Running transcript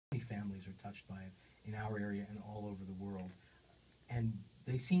touched by it in our area and all over the world. And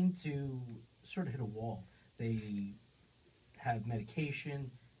they seem to sort of hit a wall. They have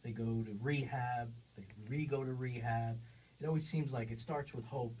medication, they go to rehab, they re-go to rehab. It always seems like it starts with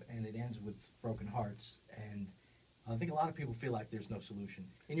hope and it ends with broken hearts. And I think a lot of people feel like there's no solution.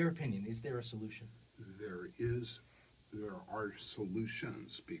 In your opinion, is there a solution? There is, there are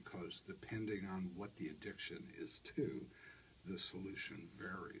solutions, because depending on what the addiction is to, the solution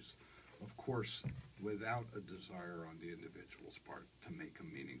varies. Of course, without a desire on the individual's part to make a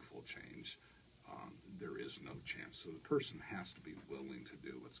meaningful change, there is no chance. So the person has to be willing to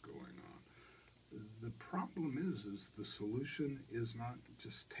do what's going on. The problem is the solution is not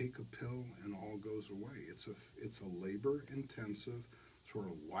just take a pill and all goes away. It's a labor-intensive, sort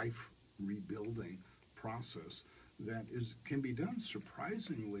of life rebuilding process that can be done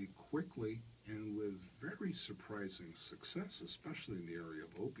surprisingly quickly and with very surprising success, especially in the area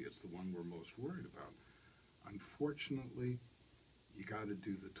of opiates, the one we're most worried about. Unfortunately, you got to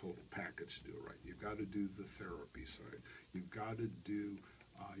do the total package to do it right. You've got to do the therapy side. You've got to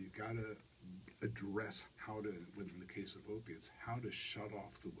address how to, within the case of opiates, how to shut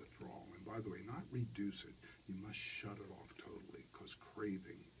off the withdrawal. And by the way, not reduce it. You must shut it off totally, because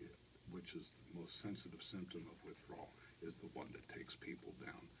craving, which is the most sensitive symptom of withdrawal, is the one that takes people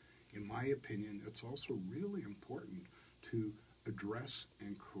down. In my opinion, it's also really important to address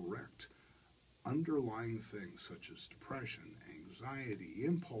and correct underlying things such as depression, anxiety,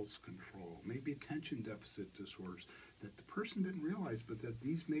 impulse control, maybe attention deficit disorders that the person didn't realize, but that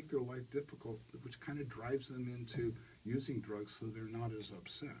these make their life difficult, which kind of drives them into using drugs so they're not as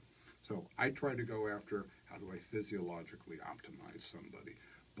upset. So I try to go after, how do I physiologically optimize somebody,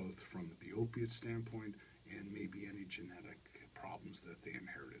 both from the opiate standpoint and maybe any genetic problems that they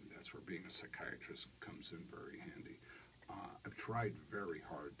inherited. That's where being a psychiatrist comes in very handy. I've tried very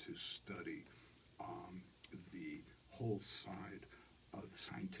hard to study the whole side of the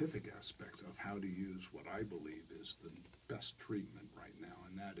scientific aspects of how to use what I believe is the best treatment right now,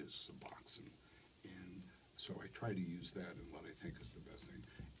 and that is Suboxone. And so I try to use that in what I think is the best thing.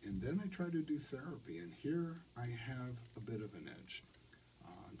 And then I try to do therapy, and here I have a bit of an edge.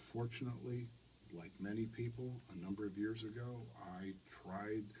 Unfortunately, like many people, a number of years ago, I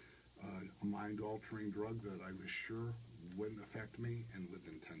tried a mind-altering drug that I was sure wouldn't affect me, and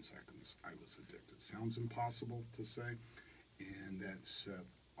within 10 seconds, I was addicted. Sounds impossible to say, and that set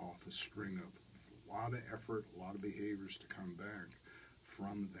off a string of a lot of effort, a lot of behaviors to come back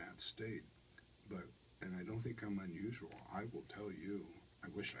from that state. But, and I don't think I'm unusual, I will tell you, I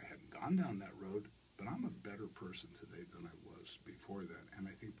wish I hadn't gone down that road, but I'm a better person today than I was before that, and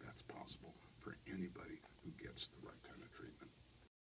I think that's possible for anybody who gets the right kind of treatment.